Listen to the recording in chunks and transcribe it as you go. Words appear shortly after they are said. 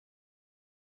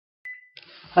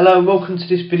Hello and welcome to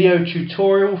this video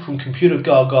tutorial from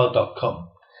Computergaga.com.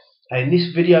 In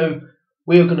this video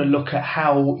we are going to look at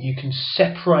how you can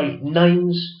separate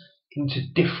names into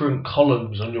different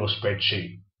columns on your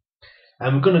spreadsheet.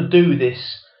 And we're going to do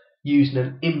this using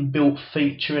an inbuilt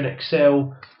feature in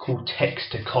Excel called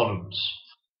text to columns.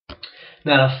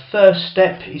 Now the first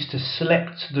step is to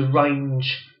select the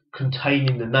range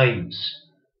containing the names.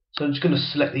 So I'm just going to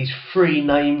select these three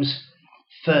names,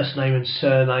 first name and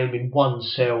surname, in one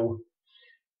cell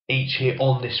each here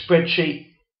on this spreadsheet,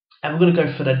 and we're going to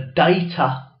go for the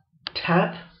data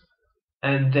tab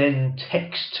and then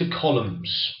text to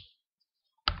columns,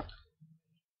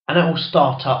 and that will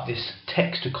start up this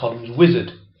text to columns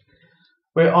wizard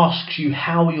where it asks you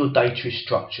how your data is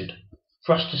structured.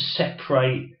 For us to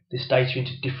separate this data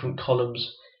into different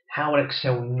columns, how will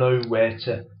Excel know where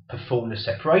to perform the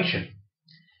separation?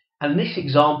 And in this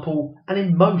example, and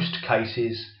in most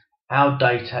cases, our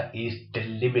data is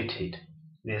delimited.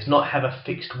 It does not have a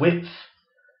fixed width.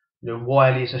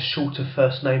 Wiley is a shorter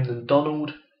first name than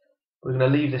Donald. We're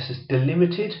going to leave this as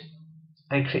delimited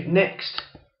and click next,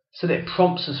 so that it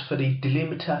prompts us for the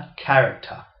delimiter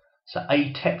character. So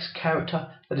a text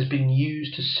character that has been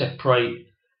used to separate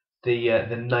the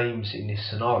names in this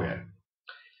scenario.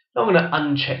 Now I'm going to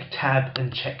uncheck tab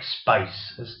and check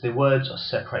space, as the words are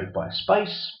separated by a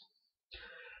space.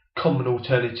 Common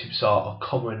alternatives are a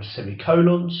comma and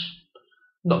semicolons,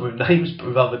 not with names but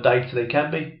with other data they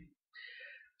can be.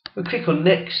 We'll click on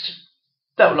next.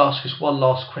 That will ask us one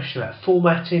last question about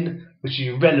formatting, which is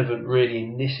irrelevant really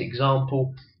in this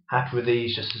example. Happy with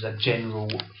these just as a general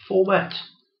format.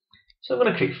 So I'm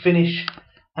going to click finish,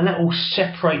 and that will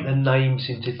separate the names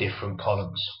into different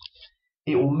columns.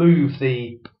 It will move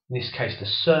in this case the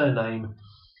surname,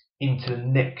 into the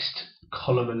next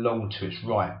column along to its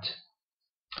right.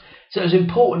 So it was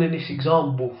important in this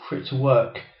example for it to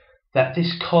work that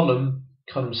this column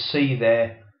C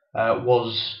there,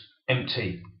 was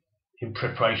empty in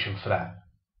preparation for that.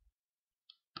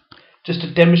 Just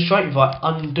to demonstrate, if I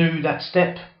undo that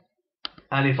step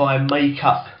and if I make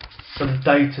up some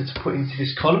data to put into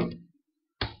this column,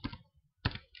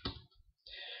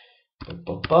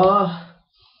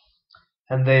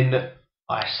 and then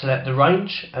I select the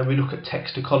range and we look at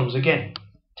text to columns again.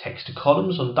 Text to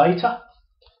columns on data,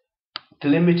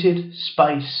 delimited,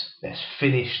 space, let's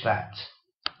finish that.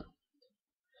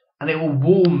 And it will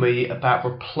warn me about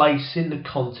replacing the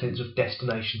contents of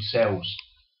destination cells,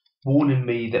 warning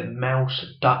me that mouse,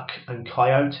 duck and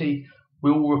coyote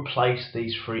will replace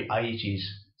these three ages.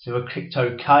 So if I clicked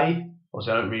OK,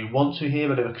 obviously I don't really want to here,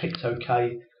 but if I clicked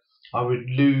OK, I would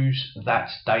lose that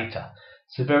data.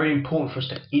 So very important for us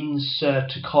to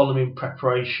insert a column in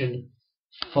preparation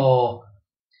for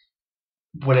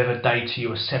whatever data you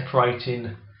are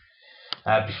separating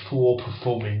before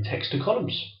performing text to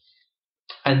columns.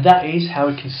 And that is how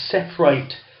we can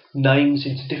separate names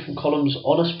into different columns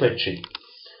on a spreadsheet.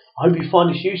 I hope you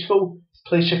find this useful.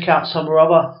 Please check out some of our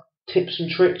other tips and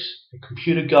tricks at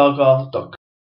Computergaga.com.